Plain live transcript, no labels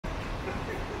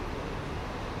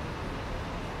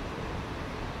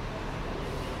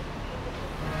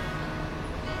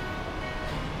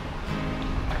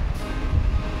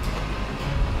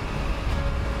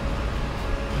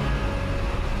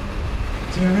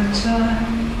There are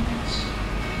times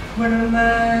when a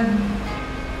man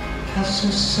has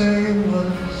to say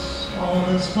what's on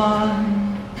his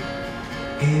mind,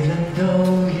 even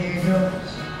though he knows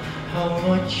how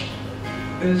much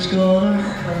it's gonna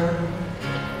hurt.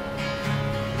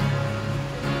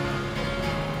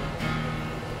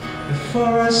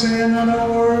 Before I say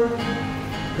another word,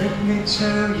 let me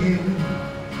tell you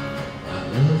I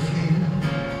love you.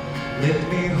 Let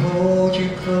me hold you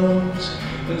close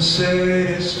and say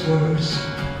these words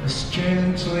as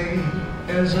gently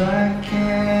as I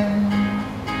can.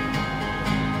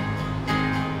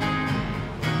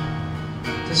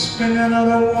 There's been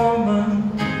another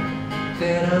woman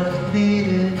that I've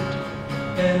needed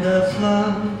and I've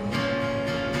loved,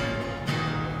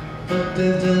 but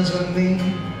that doesn't mean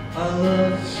I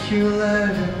love you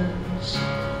less.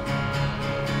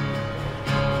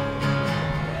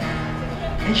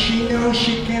 And she knows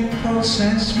she can't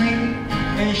possess me,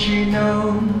 and she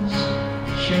knows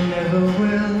she never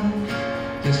will.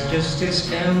 There's just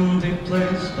this empty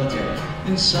place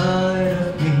inside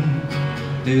of me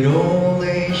that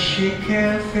only she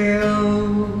can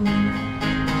fill.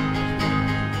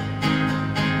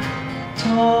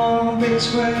 Torn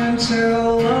between two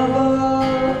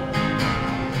lovers,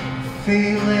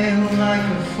 feeling like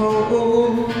a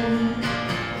fool.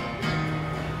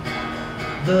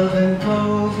 Loving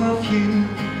both of you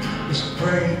is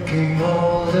breaking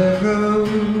all the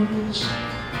rules.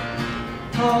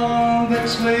 Torn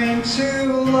between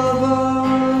two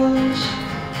lovers,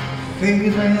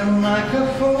 feeling like a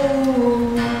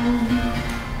fool.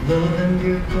 Loving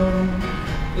you both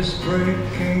is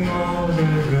breaking all the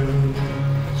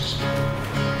rules.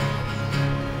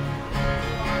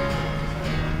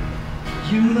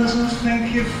 You mustn't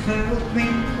think you failed me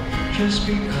just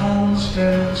because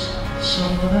there's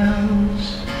someone else.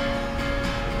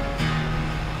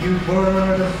 You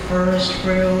were the first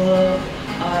real love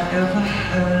I ever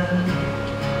had,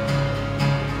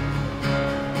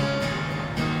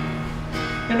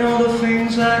 and all the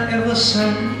things I ever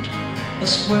said, I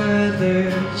swear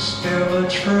they still are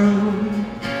true.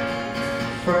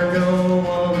 For no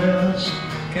one else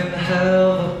can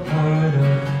have a part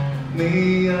of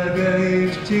me I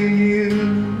gave to you.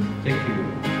 Thank you.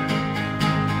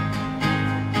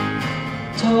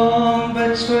 Torn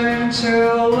between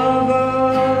two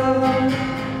lovers,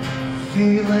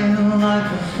 feeling like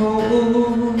a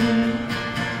fool.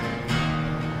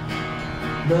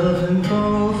 Loving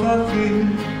both of you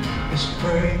is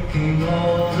breaking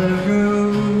all the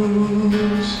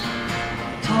rules.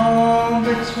 Torn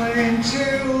between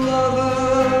two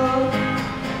lovers,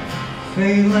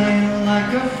 feeling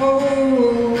like a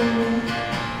fool.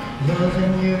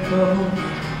 Loving you both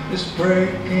is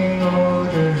breaking all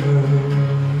the rules.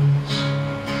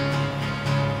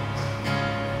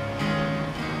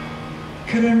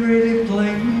 Couldn't really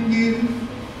blame you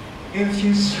if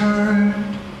you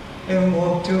turned and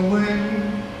walked away,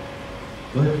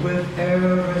 but with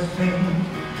everything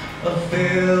I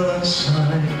feel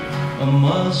inside, I'm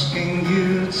asking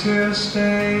you to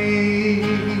stay.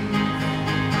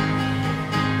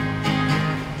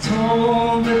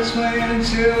 Torn between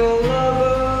two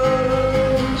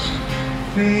lovers,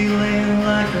 feeling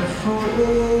like a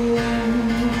fool.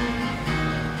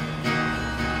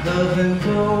 Loving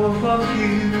both of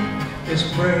you is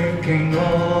breaking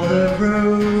all the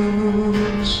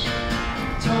rules.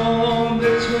 Torn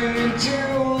between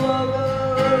two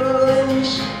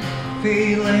lovers,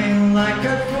 feeling like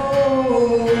a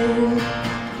fool.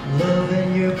 Loving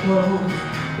you both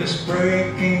is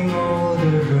breaking all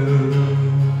the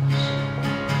rules.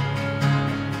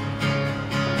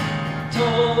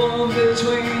 Torn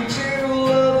between two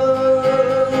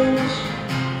lovers,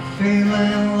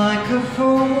 feeling like a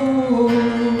fool.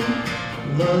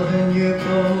 Loving you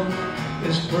both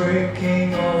is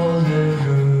breaking all